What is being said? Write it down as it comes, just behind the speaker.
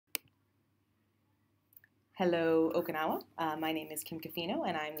Hello, Okinawa. My name is Kim Kafino,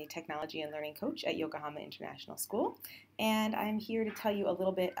 and I'm the Technology and Learning Coach at Yokohama International School. And I'm here to tell you a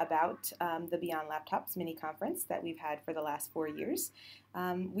little bit about the Beyond Laptops mini conference that we've had for the last 4 years.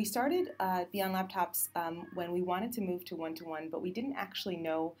 We started Beyond Laptops when we wanted to move to one-to-one, but we didn't actually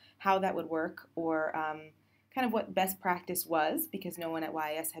know how that would work or kind of what best practice was because no one at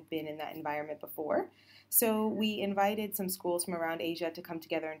YS had been in that environment before. So we invited some schools from around Asia to come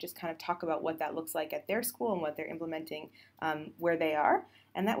together and just kind of talk about what that looks like at their school and what they're implementing where they are.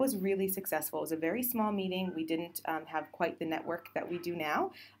 And that was really successful. It was a very small meeting. We didn't have quite the network that we do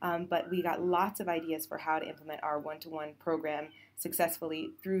now, but we got lots of ideas for how to implement our one-to-one program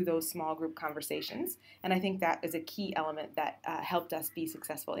successfully through those small group conversations. And I think that is a key element that helped us be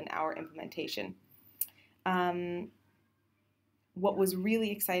successful in our implementation. What was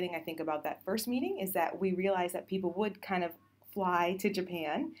really exciting, I think, about that first meeting is that we realized that people would kind of fly to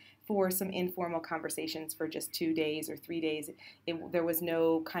Japan for some informal conversations for just 2 days or 3 days. There was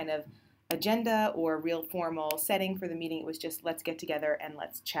no kind of agenda or real formal setting for the meeting. It was just let's get together and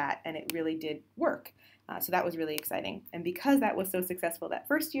let's chat, and it really did work. So that was really exciting. And because that was so successful that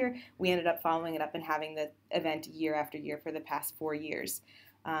first year, we ended up following it up and having the event year after year for the past 4 years.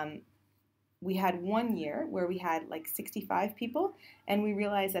 We had 1 year where we had like 65 people, and we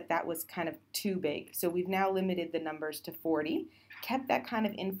realized that that was kind of too big. So we've now limited the numbers to 40, kept that kind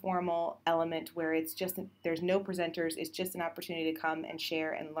of informal element where it's just, there's no presenters, it's just an opportunity to come and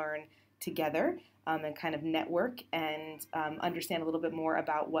share and learn together and kind of network and understand a little bit more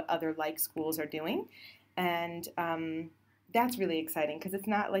about what other like schools are doing. And that's really exciting because it's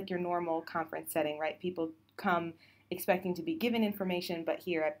not like your normal conference setting, right? People come expecting to be given information, but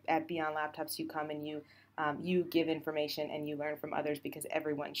here at Beyond Laptops, you come and you give information and you learn from others because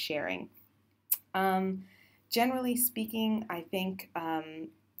everyone's sharing. Generally speaking, I think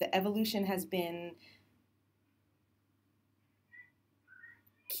the evolution has been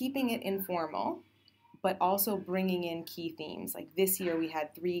keeping it informal, but also bringing in key themes. Like this year we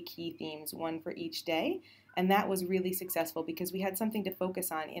had 3 key themes, one for each day, and that was really successful because we had something to focus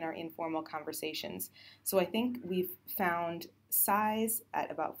on in our informal conversations. So I think we've found size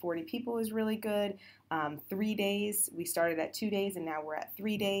at about 40 people is really good. 3 days, we started at 2 days and now we're at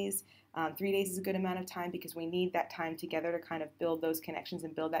 3 days. 3 days is a good amount of time because we need that time together to kind of build those connections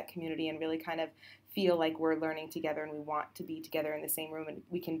and build that community and really kind of feel like we're learning together and we want to be together in the same room and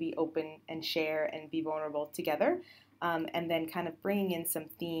we can be open and share and be vulnerable together. And then kind of bringing in some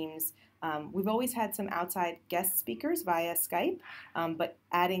themes. We've always had some outside guest speakers via Skype, but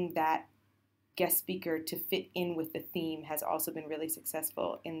adding that guest speaker to fit in with the theme has also been really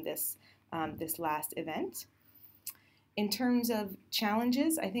successful in this last event. In terms of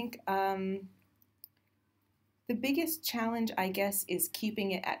challenges, I think the biggest challenge, I guess, is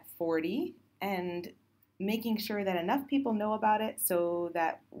keeping it at 40 and making sure that enough people know about it so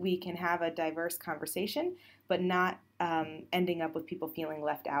that we can have a diverse conversation, but not ending up with people feeling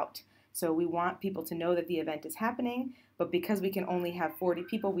left out. So we want people to know that the event is happening, but because we can only have 40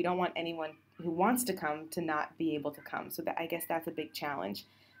 people, we don't want anyone who wants to come to not be able to come. So I guess that's a big challenge.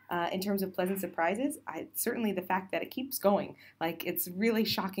 In terms of pleasant surprises, certainly the fact that it keeps going. Like, it's really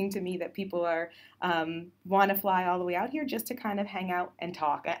shocking to me that people want to fly all the way out here just to kind of hang out and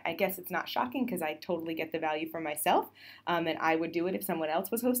talk. I guess it's not shocking because I totally get the value for myself, and I would do it if someone else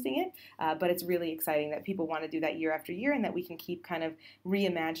was hosting it. But it's really exciting that people want to do that year after year and that we can keep kind of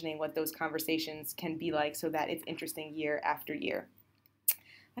reimagining what those conversations can be like so that it's interesting year after year.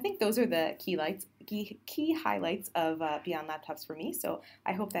 I think those are the key highlights of Beyond Laptops for me, so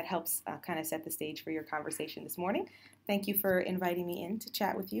I hope that helps kind of set the stage for your conversation this morning. Thank you for inviting me in to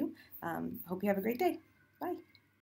chat with you. Hope you have a great day.